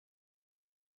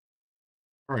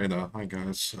Alright, hi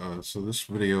guys. So this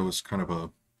video is kind of a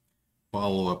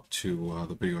follow-up to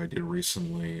the video I did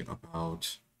recently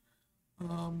about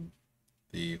um,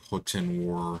 the Khotyn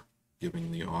War,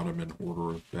 giving the Ottoman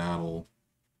order of battle.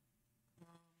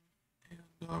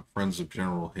 And Friends of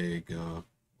General Haig,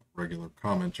 regular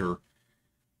commenter,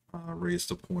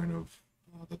 raised a point of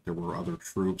that there were other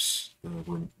troops, the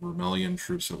Rumelian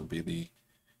troops, that would be the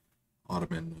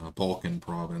Ottoman Balkan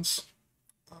province,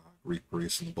 Greek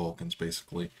Greece and the Balkans,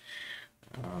 basically.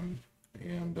 Um,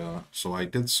 so I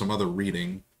did some other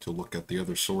reading to look at the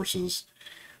other sources.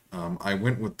 I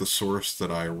went with the source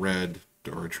that I read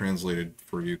or translated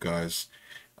for you guys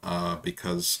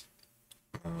because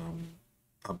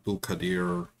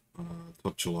Abdülkadir,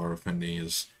 Topçular Efendi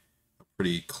is a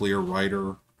pretty clear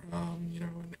writer, and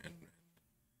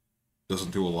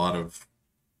doesn't do a lot of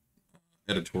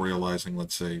editorializing,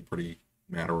 let's say, pretty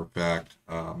matter of fact.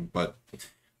 But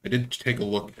I did take a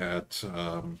look at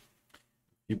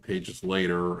few pages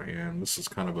later, and this is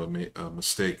kind of a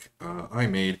mistake I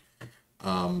made.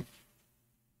 Um,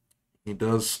 he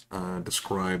does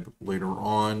describe later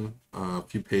on, a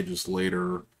few pages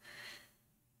later,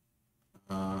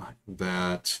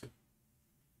 that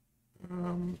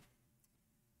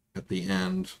at the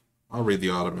end, I'll read the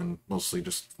Ottoman mostly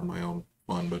just for my own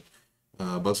fun, but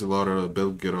bazıları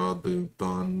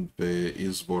Belgrad'dan ve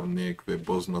İzvornik ve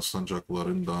Bosna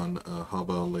sancaklarından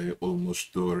havale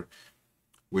olmuştur,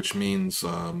 which means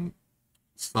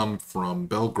some from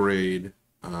Belgrade,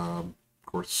 of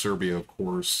course, Serbia, of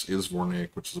course, Izvornik,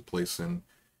 which is a place in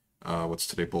what's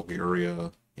today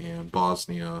Bulgaria, and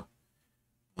Bosnia.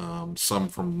 Some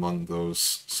from among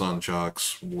those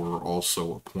Sanjaks were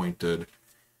also appointed.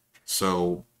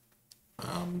 So,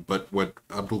 but what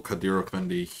Abdülkadir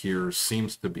Efendi here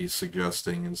seems to be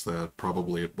suggesting is that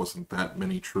probably it wasn't that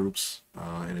many troops,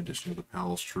 in addition to the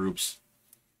palace troops.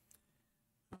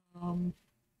 Um,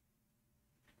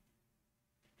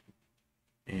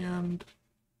 and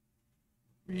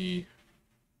we,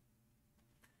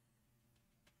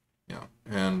 yeah,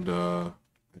 and I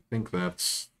think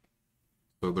that's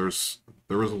so. There is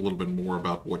a little bit more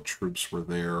about what troops were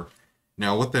there.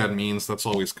 Now, what that means, that's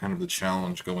always kind of the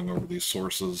challenge going over these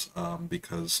sources,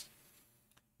 because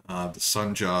the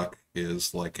Sanjak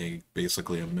is like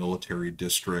basically a military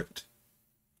district,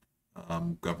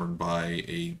 governed by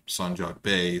a Sanjak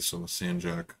Bey, so a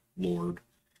Sanjak lord.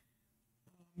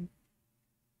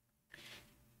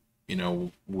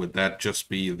 Would that just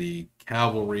be the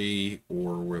cavalry,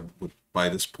 or would by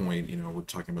this point, we're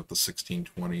talking about the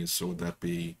 1620s, so would that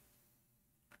be,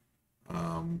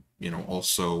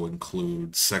 also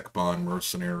include Sekban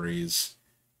mercenaries,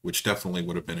 which definitely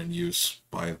would have been in use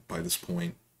by this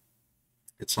point.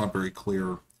 It's not very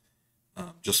clear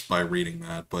just by reading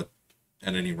that, but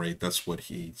at any rate, that's what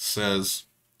he says.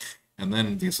 And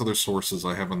then these other sources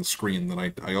I have on the screen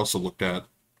that I also looked at.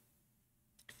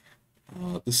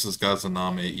 This is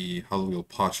Ghazname-i Halil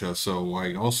Pasha, so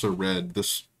I also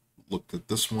looked at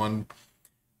this one.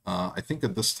 I think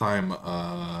at this time,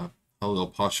 Halil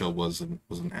Pasha was an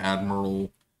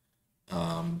admiral.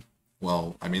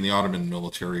 Well, I mean, the Ottoman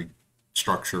military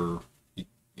structure,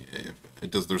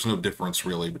 there's no difference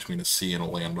really between a sea and a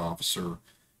land officer.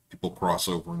 People cross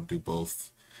over and do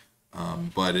both.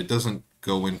 But it doesn't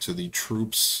go into the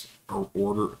troops or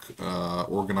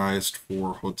organized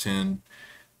for Khotyn.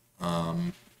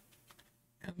 And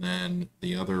then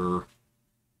the other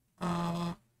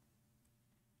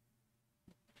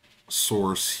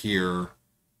source here,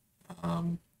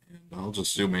 and I'll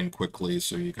just zoom in quickly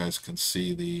so you guys can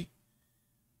see the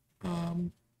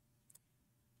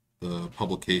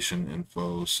publication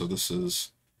info. So this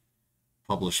is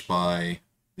published by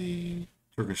the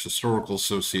Turkish Historical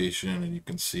Association, and you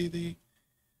can see the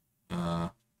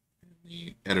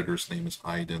editor's name is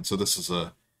Aydin. So this is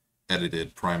a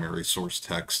edited primary source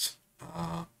text.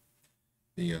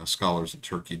 The scholars in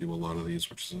Turkey do a lot of these,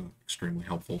 which is extremely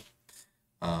helpful.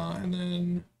 And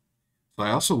then, so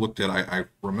I also looked at, I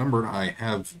remembered I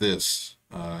have this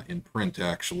in print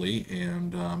actually,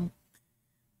 and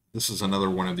this is another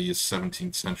one of these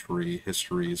 17th century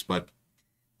histories, but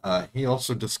he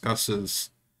also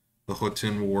discusses the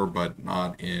Khotyn War, but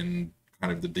not in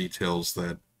kind of the details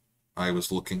that I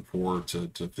was looking for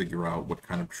to figure out what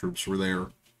kind of troops were there.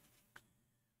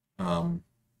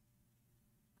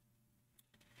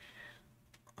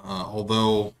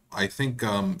 Although I think,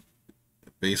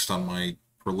 based on my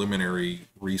preliminary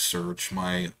research,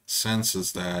 my sense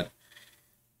is that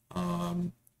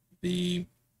the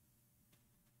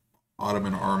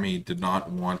Ottoman army did not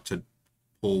want to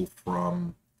pull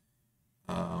from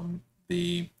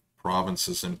the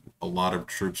provinces and a lot of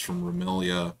troops from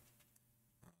Rumelia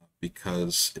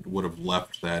because it would have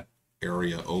left that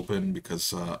area open,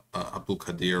 because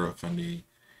Abdülkadir Efendi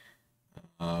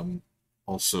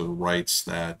also writes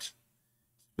that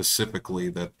specifically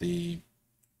that the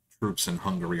troops in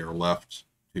Hungary are left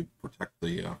to protect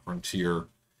the frontier,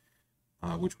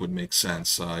 which would make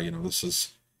sense. This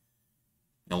is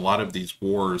a lot of these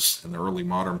wars in the early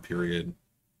modern period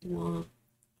were.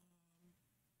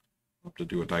 I'll have to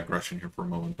do a digression here for a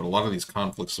moment, but a lot of these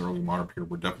conflicts in the early modern period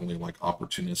were definitely like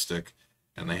opportunistic,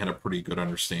 and they had a pretty good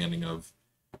understanding of,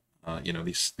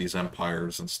 these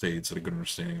empires and states had a good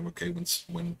understanding of, okay,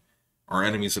 when our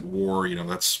enemy's at war,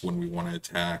 that's when we want to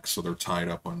attack. So they're tied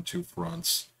up on two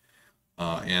fronts,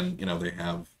 and they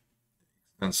have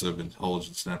extensive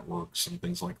intelligence networks and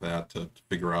things like that to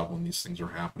figure out when these things are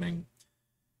happening.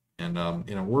 And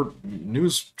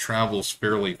news travels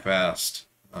fairly fast,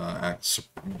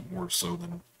 more so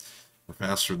than, or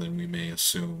faster than we may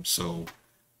assume. So,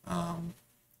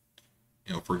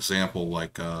 for example,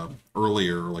 like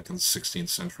earlier, like in the 16th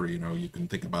century, you can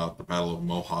think about the Battle of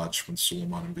Mohacs when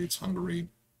Suleiman invades Hungary.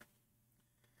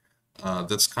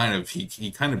 That's kind of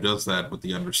he kind of does that with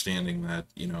the understanding that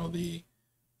the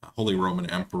Holy Roman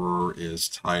Emperor is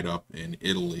tied up in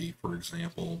Italy, for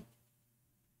example.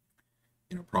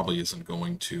 Probably isn't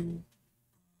going to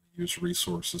use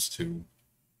resources to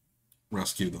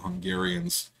rescue the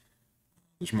Hungarians.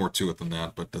 There's more to it than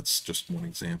that, but that's just one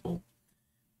example.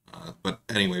 But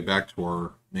anyway, back to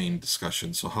our main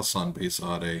discussion. So Hassan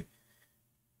Beyzadeh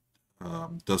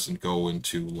doesn't go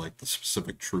into like the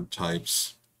specific troop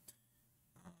types,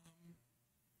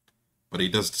 but he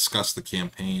does discuss the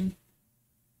campaign.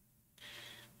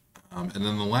 And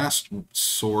then the last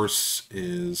source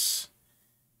is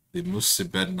the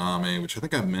Musibedname, which I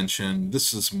think I mentioned.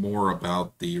 This is more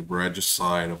about the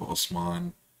regicide of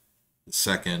Osman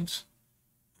II,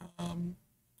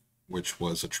 which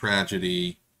was a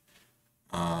tragedy,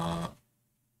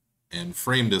 and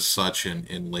framed as such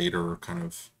in later kind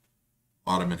of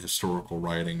Ottoman historical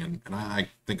writing. And I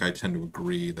think I tend to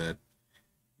agree that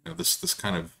this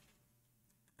kind of,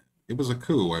 it was a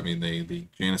coup. I mean, the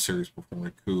Janissaries performed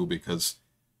a coup because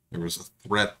there was a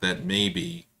threat that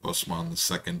maybe Osman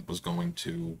II was going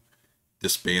to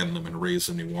disband them and raise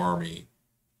a new army.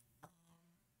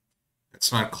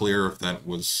 It's not clear if that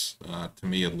was, to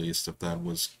me at least, if that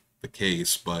was the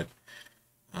case, but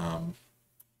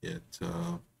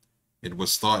it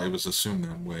was thought, it was assumed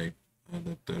that way,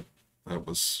 that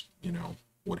was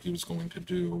what he was going to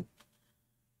do.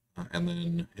 And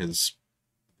then his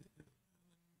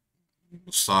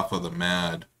Mustafa the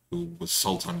Mad, who was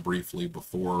Sultan briefly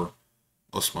before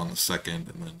Osman II, and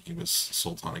then he was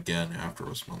Sultan again after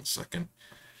Osman II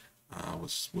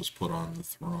was put on the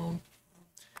throne.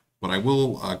 But I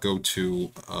will go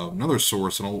to another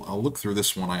source, and I'll look through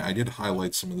this one. I did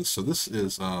highlight some of this. So this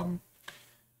is from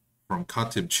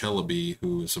Khatib Çelebi,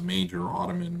 who is a major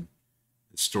Ottoman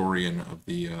historian of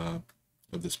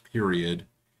this period.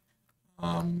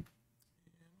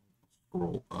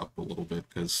 Scroll up a little bit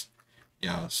because,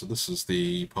 yeah, so this is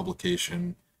the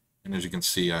publication. And as you can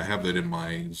see, I have it in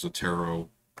my Zotero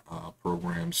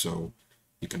program, so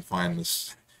you can find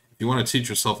this. If you want to teach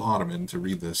yourself Ottoman to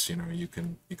read this, you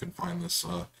can find this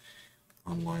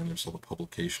online. There's all the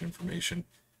publication information.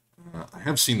 I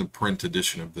have seen the print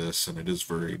edition of this, and it is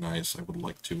very nice. I would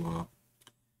like to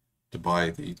buy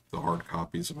the hard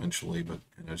copies eventually, but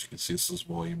as you can see, this is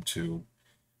volume 2.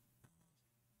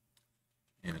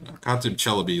 And Khatib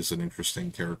Çelebi is an interesting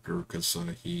character because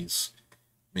he's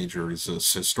a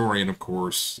historian, of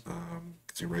course,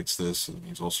 because he writes this, and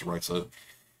he also writes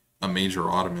a major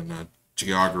Ottoman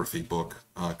geography book,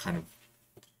 kind of,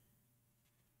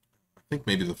 I think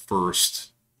maybe the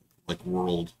first, like,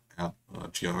 world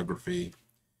geography.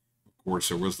 Of course,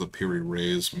 there was the Piri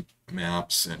Reis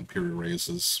maps and Piri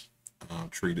Reis's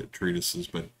treatises,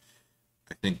 but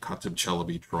I think Khatib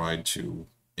Çelebi tried to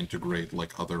integrate,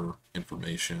 like, other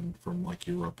information from, like,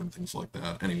 Europe and things like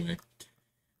that. Anyway,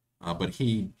 but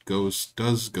he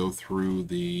does go through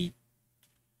the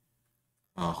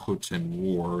Khotyn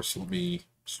War, so let me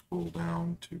scroll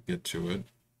down to get to it.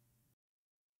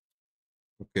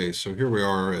 Okay, so here we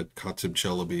are at Khatib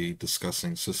Çelebi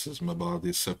discussing Sisters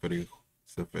Mabadi Seferi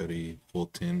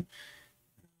Khotyn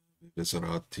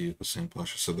Vizarati Hussein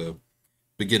Pasha. So the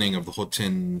beginning of the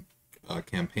Khotyn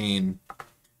campaign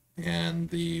and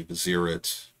the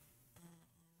Vizierate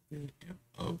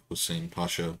of Hussein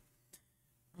Pasha.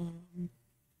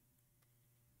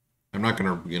 I'm not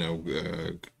going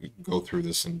to, go through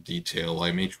this in detail.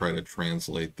 I may try to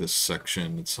translate this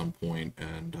section at some point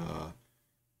and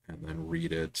then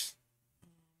read it.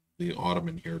 The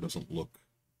Ottoman here doesn't look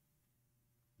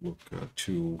look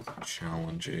too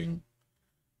challenging.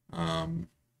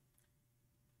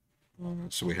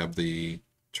 So we have the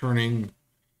turning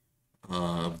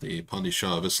of the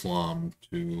Padishah of Islam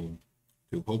to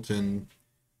Khotyn.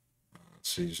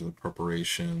 So these are the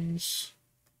preparations.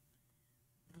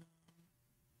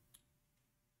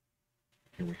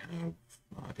 Here we have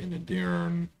in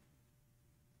Adirn,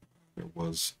 there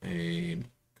was a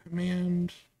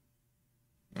command.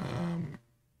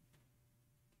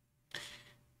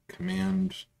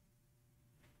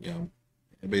 Yeah,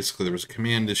 basically there was a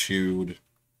command issued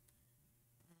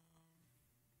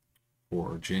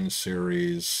for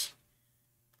Janissaries.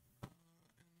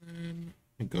 And then,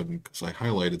 thank goodness, because I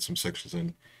highlighted some sections,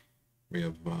 and we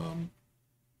have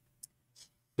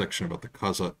section about the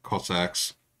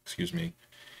Cossacks, excuse me,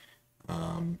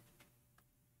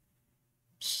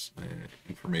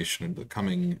 information into the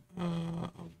coming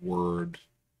word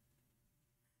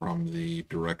from the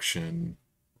direction,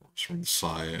 from the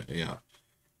Ziya, yeah,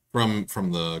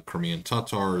 from the Crimean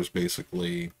Tatars,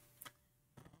 basically.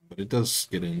 But it does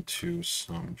get into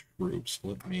some troops.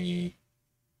 Let me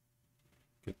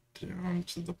get down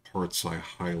to the parts I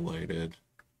highlighted.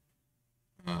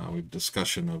 We have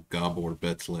discussion of Gabor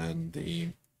Betlen, the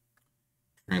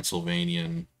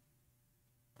Transylvanian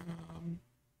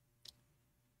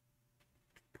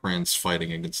prince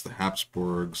fighting against the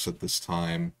Habsburgs at this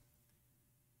time.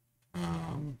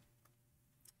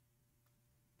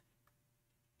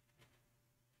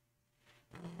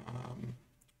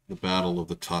 The Battle of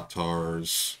the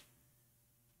Tatars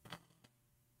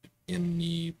in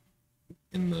the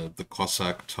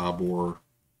Cossack Tabor.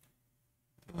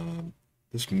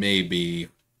 This may be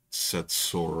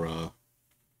Setsora,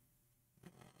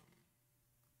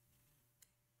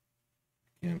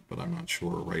 but I'm not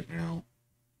sure right now.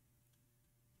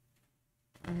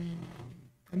 And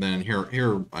then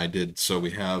here I did, so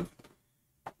we have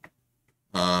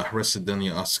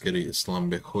Residenia Askeri Islam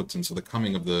be Khotyn, so the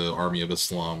coming of the army of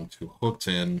Islam to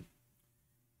Khotyn.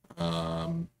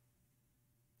 And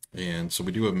so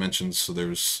we do have mentions, so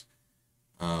there's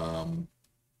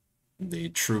the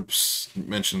troops,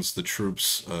 mentions the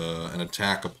troops, an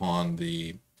attack upon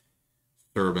the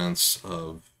servants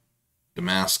of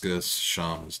Damascus.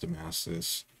 Sham is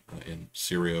Damascus, in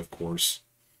Syria, of course.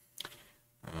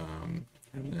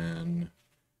 And then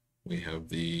we have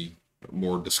the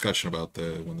more discussion about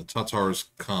when the Tatars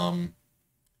come,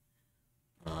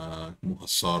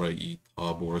 Muhasara-i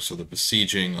Tabor, so the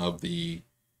besieging of the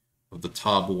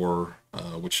Tabor,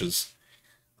 which is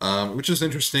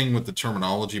interesting with the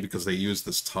terminology, because they use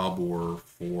this Tabor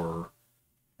for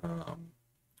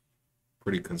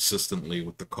pretty consistently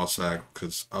with the Cossack,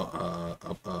 because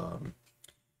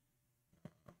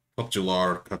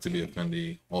Topçular, Katibi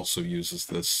Efendi also uses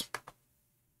this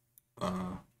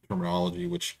terminology,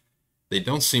 which they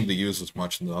don't seem to use as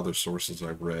much in the other sources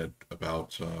I've read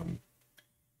about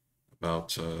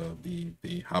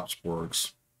the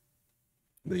Habsburgs.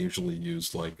 They usually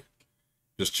use like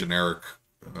just generic,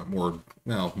 more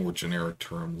generic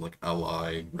terms like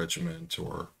ally, regiment,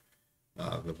 or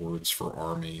the words for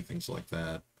army, things like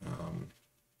that.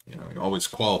 You always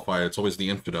qualify. It's always the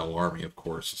infidel army, of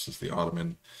course. This is the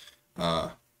Ottoman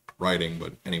writing,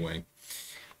 but anyway.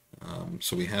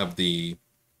 So we have the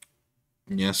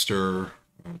Dniester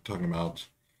talking about,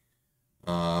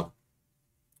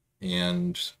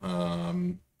 and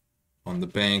on the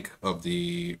bank of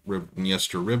the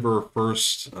Dniester River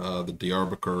first, the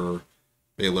Diyarbakir,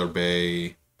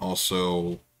 Beylerbey,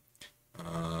 also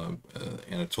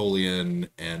Anatolian,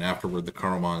 and afterward the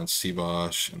Karaman and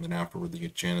Sivash, and then afterward the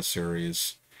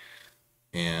Janissaries,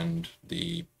 and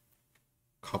the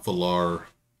Kafalar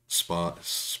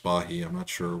Spahi. I'm not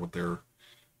sure what they're,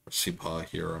 Sipah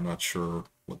here, I'm not sure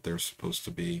what they're supposed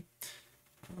to be.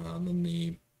 And then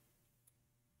the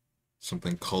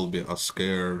something Kalbi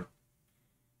Asker.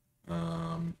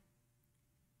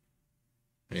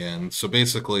 And so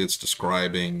basically it's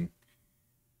describing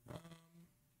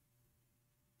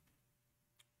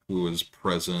who is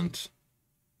present.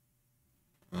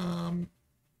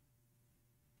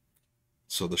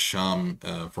 So the Sham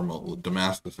from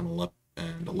Damascus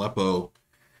and Aleppo,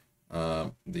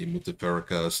 the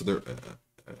Mutafarika, so they're,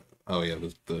 oh yeah,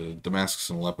 the Damascus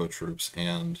and Aleppo troops,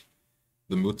 and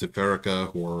the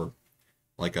Mutafarika, who are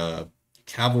like a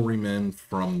cavalrymen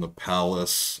from the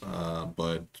palace,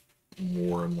 but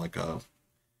more in like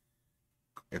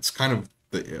it's kind of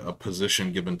a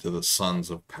position given to the sons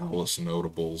of palace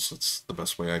notables. It's the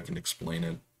best way I can explain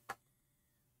it.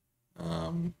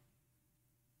 And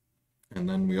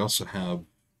then we also have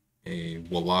a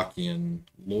Wallachian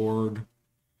lord,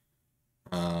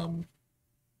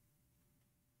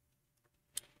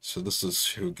 So this is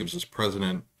who gives us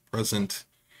present.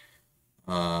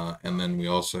 And then we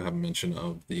also have mention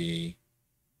of the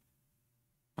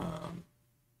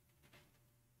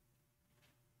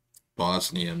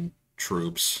Bosnian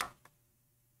troops.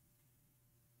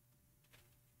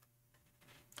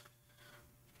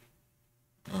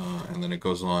 And then it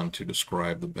goes on to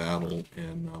describe the battle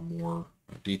in more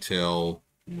detail,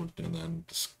 and then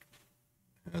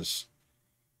has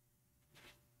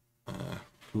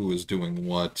who is doing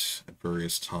what at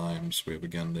various times. We have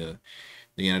again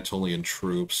the Anatolian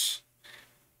troops.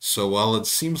 So while it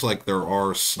seems like there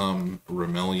are some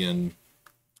Rumelian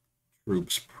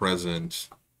troops present,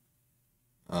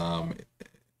 um,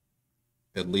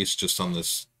 at least just on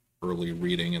this early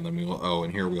reading, and then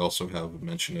and here we also have a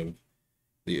mention of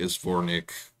the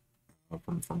Izvornik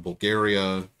from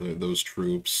Bulgaria, those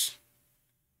troops.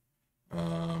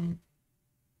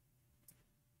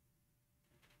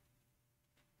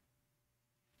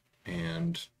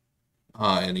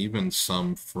 And even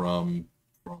some from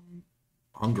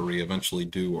Hungary eventually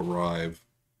do arrive,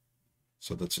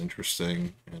 so that's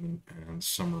interesting, and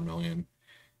some Rumelian.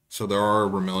 So there are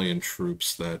Rumelian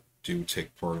troops that do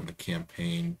take part in the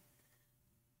campaign.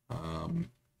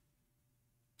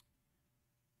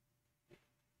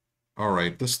 All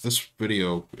right, this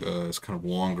video is kind of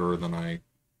longer than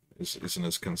isn't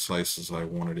as concise as I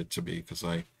wanted it to be, because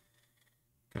I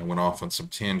kind of went off on some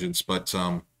tangents. But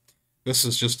this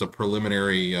is just a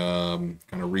preliminary kind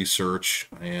of research,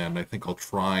 and I think I'll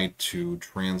try to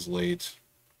translate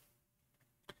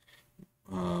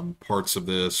parts of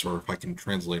this, or if I can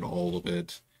translate all of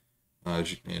it.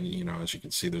 As you can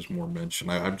see, there's more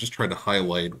mention. I've just tried to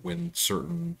highlight when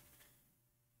certain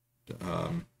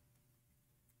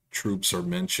troops are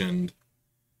mentioned,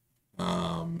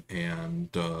 and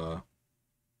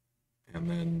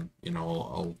then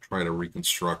I'll try to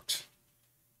reconstruct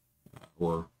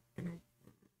or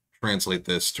translate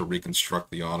this to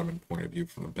reconstruct the Ottoman point of view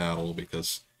from the battle,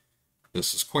 because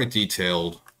this is quite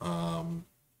detailed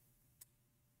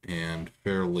and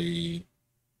fairly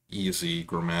easy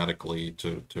grammatically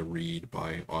to read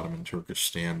by Ottoman Turkish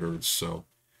standards. So,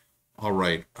 all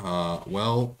right. I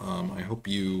hope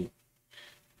you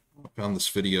found this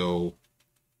video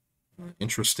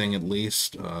interesting, at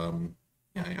least.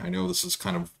 I know this is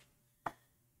kind of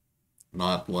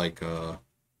not like a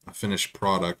finished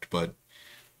product, but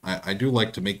I do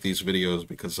like to make these videos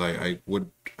because I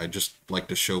just like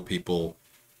to show people,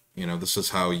 this is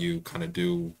how you kind of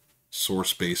do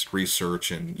source-based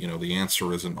research, and the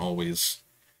answer isn't always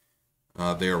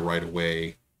there right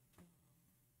away.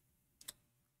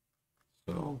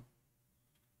 So,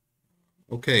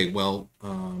 okay, well,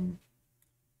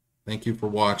 thank you for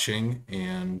watching,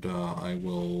 and I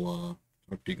will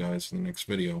talk to you guys in the next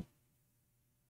video.